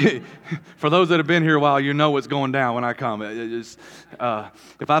 For those that have been here a while, you know what's going down when I come. If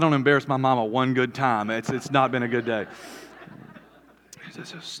I don't embarrass my mama one good time, it's not been a good day.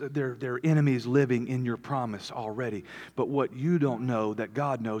 There are enemies living in your promise already. But what you don't know that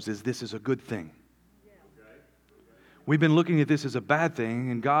God knows is this is a good thing. We've been looking at this as a bad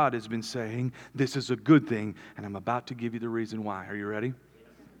thing, and God has been saying this is a good thing, and I'm about to give you the reason why. Are you ready?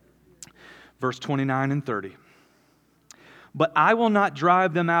 Verse 29 and 30. But I will not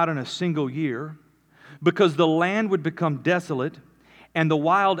drive them out in a single year, because the land would become desolate, and the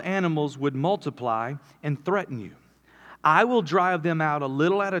wild animals would multiply and threaten you. I will drive them out a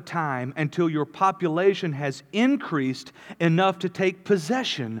little at a time until your population has increased enough to take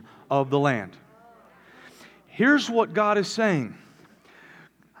possession of the land. Here's what God is saying.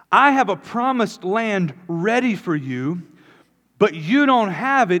 I have a promised land ready for you, but you don't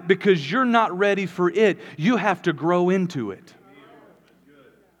have it because you're not ready for it. You have to grow into it.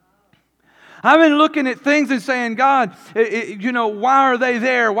 I've been looking at things and saying, God, why are they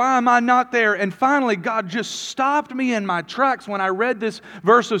there? Why am I not there? And finally, God just stopped me in my tracks when I read this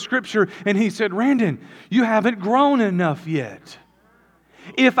verse of Scripture, and He said, Randon, you haven't grown enough yet.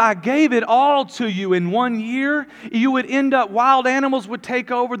 If I gave it all to you in 1 year, you would end up, wild animals would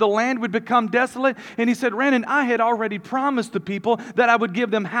take over, the land would become desolate. And He said, Randon, I had already promised the people that I would give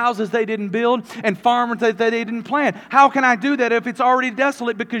them houses they didn't build and farms that they didn't plant. How can I do that if it's already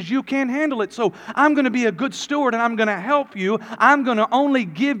desolate? Because you can't handle it. So I'm going to be a good steward and I'm going to help you. I'm going to only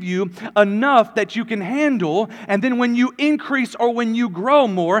give you enough that you can handle. And then when you increase or when you grow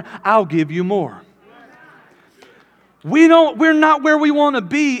more, I'll give you more. We're not where we want to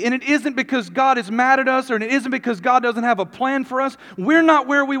be, and it isn't because God is mad at us, or it isn't because God doesn't have a plan for us. We're not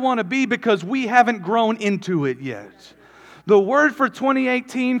where we want to be because we haven't grown into it yet. The word for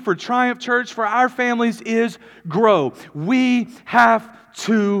 2018 for Triumph Church, for our families, is grow. We have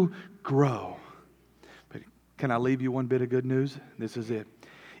to grow. But can I leave you one bit of good news? This is it.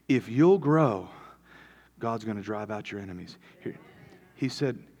 If you'll grow, God's going to drive out your enemies. Here, He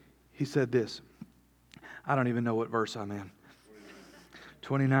said this. I don't even know what verse I'm in.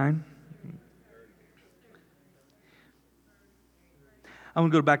 29? I'm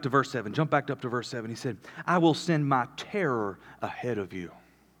going to go back to verse 7. Jump back up to verse 7. He said, I will send my terror ahead of you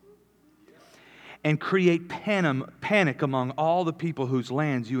and create panic among all the people whose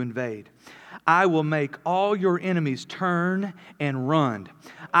lands you invade. I will make all your enemies turn and run.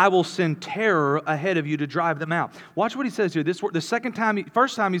 I will send terror ahead of you to drive them out. Watch what he says here. This word,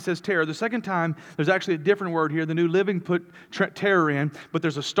 first time he says terror. The second time, there's actually a different word here. The New Living put terror in, but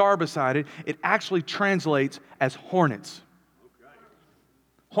there's a star beside it. It actually translates as hornets.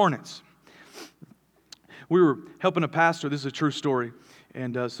 Hornets. We were helping a pastor. This is a true story.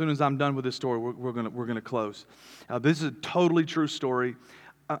 And as soon as I'm done with this story, we're going to close. This is a totally true story.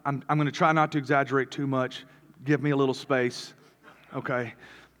 I'm going to try not to exaggerate too much. Give me a little space, okay?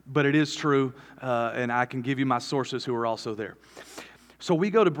 But it is true, and I can give you my sources who are also there. So we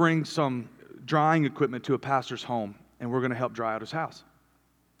go to bring some drying equipment to a pastor's home, and we're going to help dry out his house.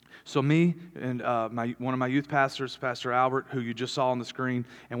 So me and one of my youth pastors, Pastor Albert, who you just saw on the screen,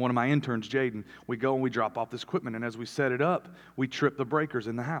 and one of my interns, Jaden, we go and we drop off this equipment, and as we set it up, we trip the breakers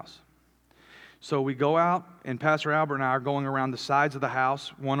in the house. So we go out, and Pastor Albert and I are going around the sides of the house,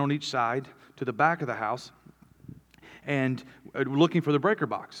 one on each side, to the back of the house, and looking for the breaker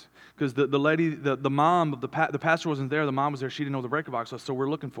box. Because the lady, the mom of the pastor wasn't there, the mom was there, she didn't know the breaker box was, so we're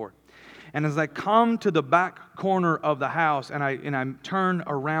looking for it. And as I come to the back corner of the house, and I turn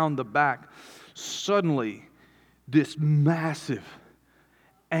around the back, suddenly this massive,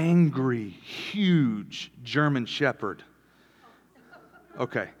 angry, huge German Shepherd.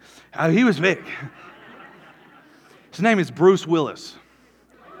 Okay. He was big. His name is Bruce Willis.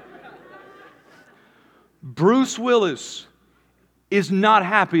 Bruce Willis is not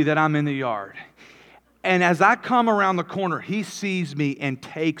happy that I'm in the yard. And as I come around the corner, he sees me and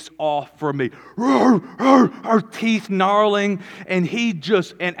takes off from me. Our teeth gnarling. And he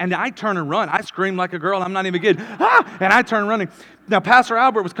just, and I turn and run. I scream like a girl. I'm not even kidding. Ah! And I turn running. Now, Pastor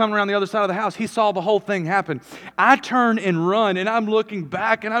Albert was coming around the other side of the house. He saw the whole thing happen. I turn and run, and I'm looking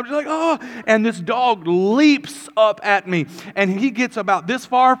back, and I'm just like, oh. And this dog leaps up at me. And he gets about this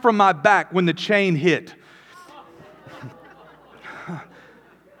far from my back when the chain hit.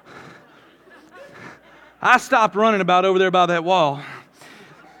 I stopped running about over there by that wall.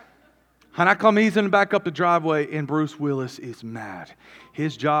 And I come easing back up the driveway, and Bruce Willis is mad.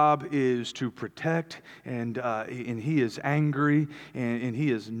 His job is to protect, and he is angry, and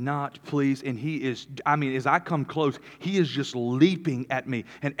he is not pleased. And he is, as I come close, he is just leaping at me.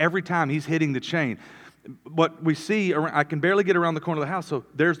 And every time he's hitting the chain. What we see, I can barely get around the corner of the house, so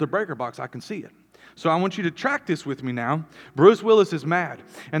there's the breaker box. I can see it. So I want you to track this with me now. Bruce Willis is mad.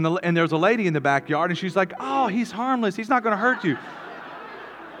 And there's a lady in the backyard, and she's like, oh, he's harmless. He's not going to hurt you.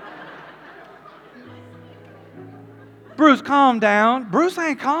 Bruce, calm down. Bruce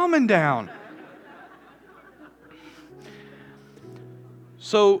ain't calming down.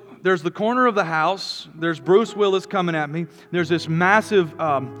 So there's the corner of the house. There's Bruce Willis coming at me. There's this massive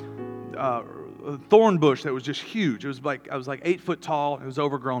thorn bush that was just huge. I was like 8 foot tall. It was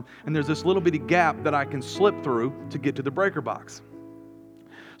overgrown. And there's this little bitty gap that I can slip through to get to the breaker box.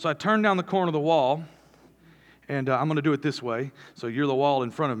 So I turn down the corner of the wall, and I'm going to do it this way. So you're the wall in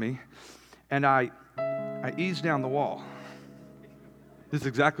front of me. And I ease down the wall. This is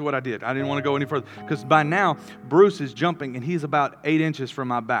exactly what I did. I didn't want to go any further because by now, Bruce is jumping, and he's about 8 inches from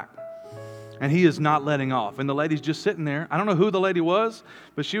my back. And he is not letting off. And the lady's just sitting there. I don't know who the lady was,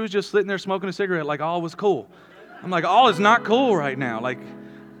 but she was just sitting there smoking a cigarette like all was cool. I'm like, all is not cool right now. Like,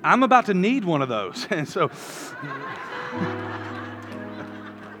 I'm about to need one of those. And so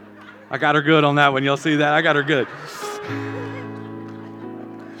I got her good on that one. You'll see that. I got her good.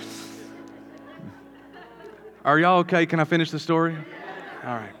 Are y'all okay? Can I finish the story?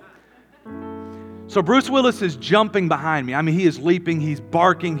 All right. So Bruce Willis is jumping behind me. I mean, he is leaping, he's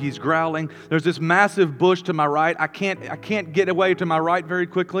barking, he's growling. There's this massive bush to my right. I can't get away to my right very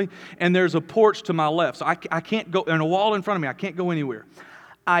quickly, and there's a porch to my left. So I can't go, and a wall in front of me. I can't go anywhere.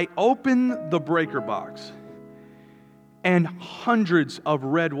 I open the breaker box, and hundreds of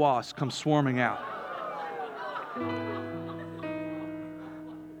red wasps come swarming out.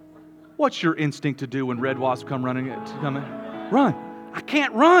 What's your instinct to do when red wasps come running? Run. I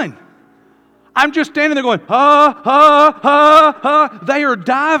can't run. I'm just standing there going, ha, ha, ha, ha. They are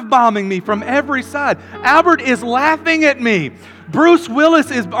dive bombing me from every side. Albert is laughing at me. Bruce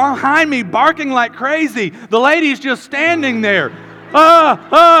Willis is behind me barking like crazy. The lady's just standing there. Ha,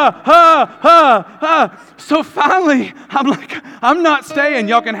 ha, ha, ha, ha. So finally, I'm like, I'm not staying.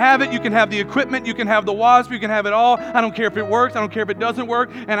 Y'all can have it. You can have the equipment. You can have the wasp. You can have it all. I don't care if it works. I don't care if it doesn't work.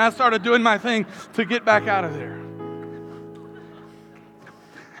 And I started doing my thing to get back out of there.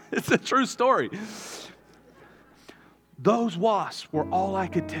 It's a true story. Those wasps were all I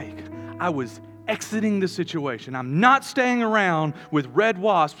could take. I was exiting the situation. I'm not staying around with red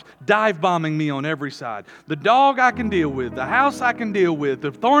wasps dive bombing me on every side. The dog I can deal with. The house I can deal with.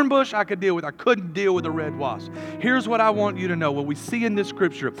 The thorn bush I could deal with. I couldn't deal with the red wasp. Here's what I want you to know. What we see in this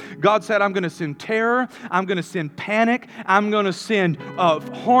scripture. God said, I'm going to send terror. I'm going to send panic. I'm going to send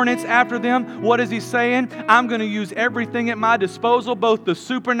hornets after them. What is he saying? I'm going to use everything at my disposal, both the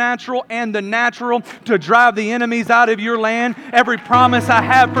supernatural and the natural, to drive the enemies out of your land. Every promise I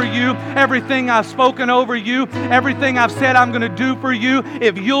have for you, everything I've spoken over you, everything I've said I'm going to do for you,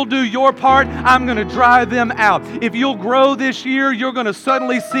 if you'll do your part, I'm going to drive them out. If you'll grow this year, you're going to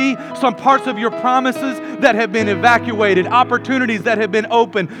suddenly see some parts of your promises that have been evacuated, opportunities that have been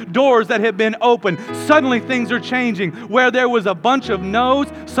opened, doors that have been opened. Suddenly things are changing. Where there was a bunch of no's,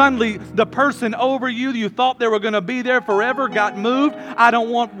 suddenly the person over you thought they were going to be there forever got moved. I don't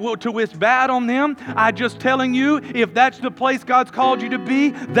want to wish bad on them. I'm just telling you, if that's the place God's called you to be,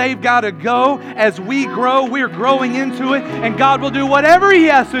 they've got to go. As we grow, we're growing into it, and God will do whatever He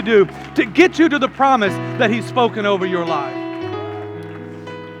has to do to get you to the promise that He's spoken over your life.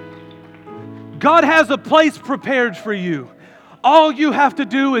 God has a place prepared for you. All you have to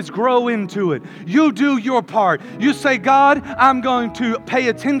do is grow into it. You do your part. You say, God, I'm going to pay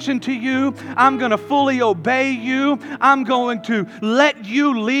attention to you. I'm going to fully obey you. I'm going to let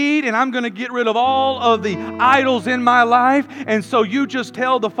you lead, and I'm going to get rid of all of the idols in my life. And so you just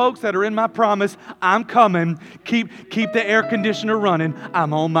tell the folks that are in my promise, I'm coming. Keep the air conditioner running.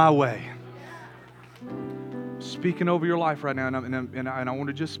 I'm on my way. Speaking over your life right now, and I want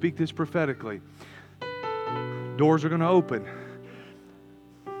to just speak this prophetically. Doors are going to open.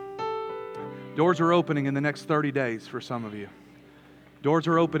 Doors are opening in the next 30 days for some of you. Doors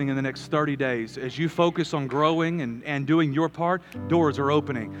are opening in the next 30 days. As you focus on growing and doing your part, doors are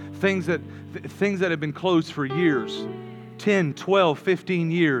opening. Things that have been closed for years, 10, 12,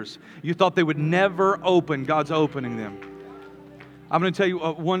 15 years. You thought they would never open. God's opening them. I'm going to tell you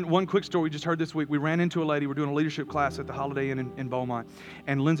one quick story we just heard this week. We ran into a lady. We're doing a leadership class at the Holiday Inn in Beaumont.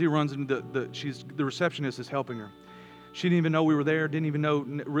 And Lindsay runs into the receptionist is helping her. She didn't even know we were there, didn't even know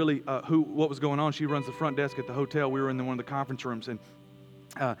really what was going on. She runs the front desk at the hotel. We were in one of the conference rooms,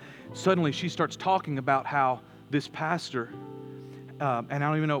 and suddenly she starts talking about how this pastor, and I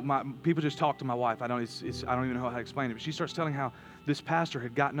don't even know, people just talk to my wife. I don't even know how to explain it, but she starts telling how this pastor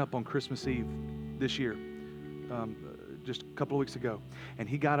had gotten up on Christmas Eve this year, just a couple of weeks ago, and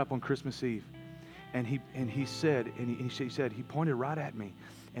he got up on Christmas Eve, and he pointed right at me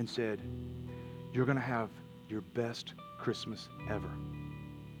and said, "You're going to have your best Christmas ever."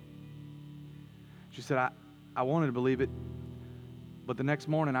 She said, I wanted to believe it, but the next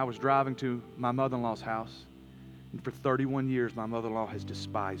morning I was driving to my mother-in-law's house, and for 31 years my mother-in-law has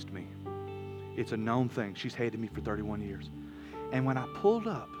despised me. It's a known thing. She's hated me for 31 years. And when I pulled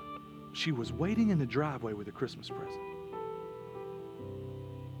up, she was waiting in the driveway with a Christmas present.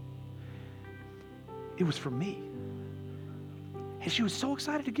 It was for me. And she was so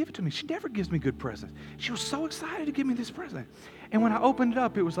excited to give it to me. She never gives me good presents. She was so excited to give me this present. And when I opened it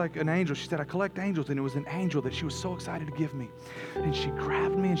up, it was like an angel. She said, I collect angels. And it was an angel that she was so excited to give me. And she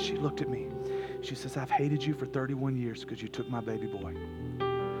grabbed me and she looked at me. She says, I've hated you for 31 years because you took my baby boy.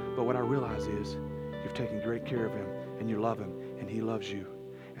 But what I realize is you've taken great care of him and you love him and he loves you.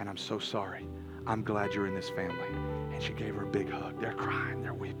 And I'm so sorry. I'm glad you're in this family. And she gave her a big hug. They're crying.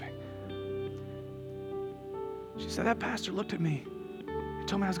 They're weeping. She said, that pastor looked at me.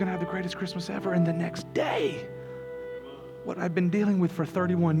 told me I was going to have the greatest Christmas ever. And the next day, what I'd been dealing with for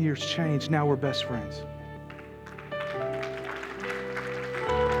 31 years changed. Now we're best friends.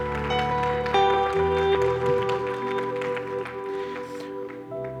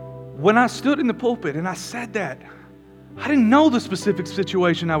 When I stood in the pulpit and I said that, I didn't know the specific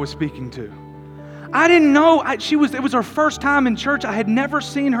situation I was speaking to. I didn't know. It was her first time in church. I had never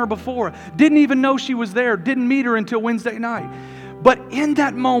seen her before. Didn't even know she was there. Didn't meet her until Wednesday night. But in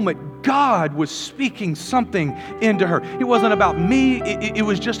that moment, God was speaking something into her. It wasn't about me. It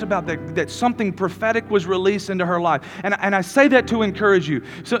was just about that something prophetic was released into her life. And I say that to encourage you.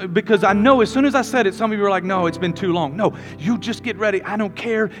 Because I know as soon as I said it, some of you were like, no, it's been too long. No, you just get ready. I don't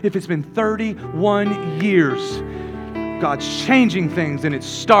care if it's been 31 years. God's changing things, and it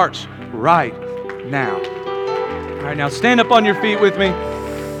starts right now. All right, now stand up on your feet with me.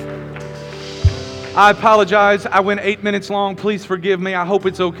 I apologize. I went 8 minutes long. Please forgive me. I hope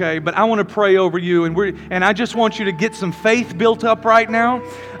it's okay. But I want to pray over you, and I just want you to get some faith built up right now.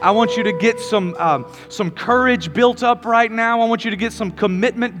 I want you to get some courage built up right now. I want you to get some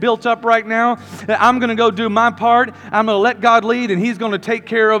commitment built up right now. I'm going to go do my part. I'm going to let God lead, and He's going to take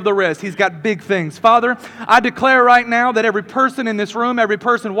care of the rest. He's got big things. Father, I declare right now that every person in this room, every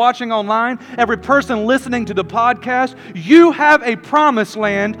person watching online, every person listening to the podcast, you have a promised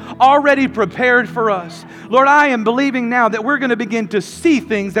land already prepared for us. Lord, I am believing now that we're going to begin to see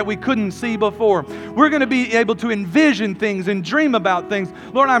things that we couldn't see before. We're going to be able to envision things and dream about things.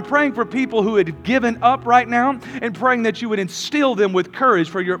 Lord, I'm praying for people who had given up right now and praying that you would instill them with courage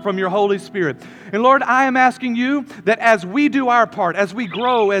from your Holy Spirit. And Lord, I am asking you that as we do our part, as we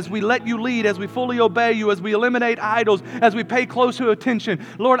grow, as we let you lead, as we fully obey you, as we eliminate idols, as we pay closer attention,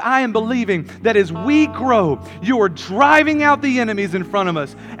 Lord, I am believing that as we grow, you are driving out the enemies in front of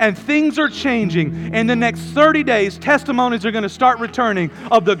us and things are changing. In the next 30 days, testimonies are going to start returning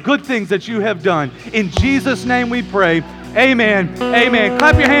of the good things that you have done. In Jesus' name we pray. Amen. Amen.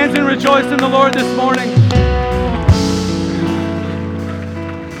 Clap your hands and rejoice in the Lord this morning.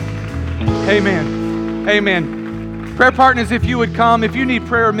 Amen. Amen. Prayer partners, if you would come, if you need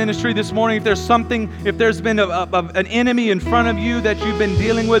prayer ministry this morning, if there's been an enemy in front of you that you've been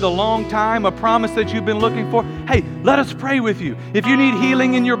dealing with a long time, a promise that you've been looking for, hey, let us pray with you. If you need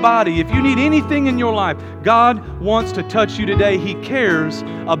healing in your body, if you need anything in your life, God wants to touch you today. He cares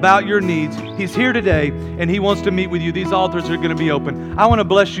about your needs. He's here today, and He wants to meet with you. These altars are going to be open. I want to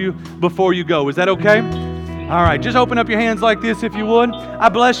bless you before you go. Is that okay? All right, just open up your hands like this if you would. I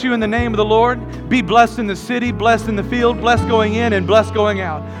bless you in the name of the Lord. Be blessed in the city, blessed in the field, blessed going in and blessed going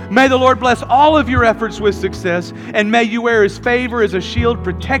out. May the Lord bless all of your efforts with success, and may you wear His favor as a shield,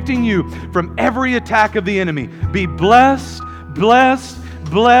 protecting you from every attack of the enemy. Be blessed, blessed,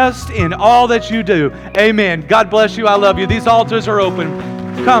 blessed in all that you do. Amen. God bless you. I love you. These altars are open.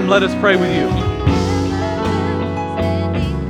 Come, let us pray with you.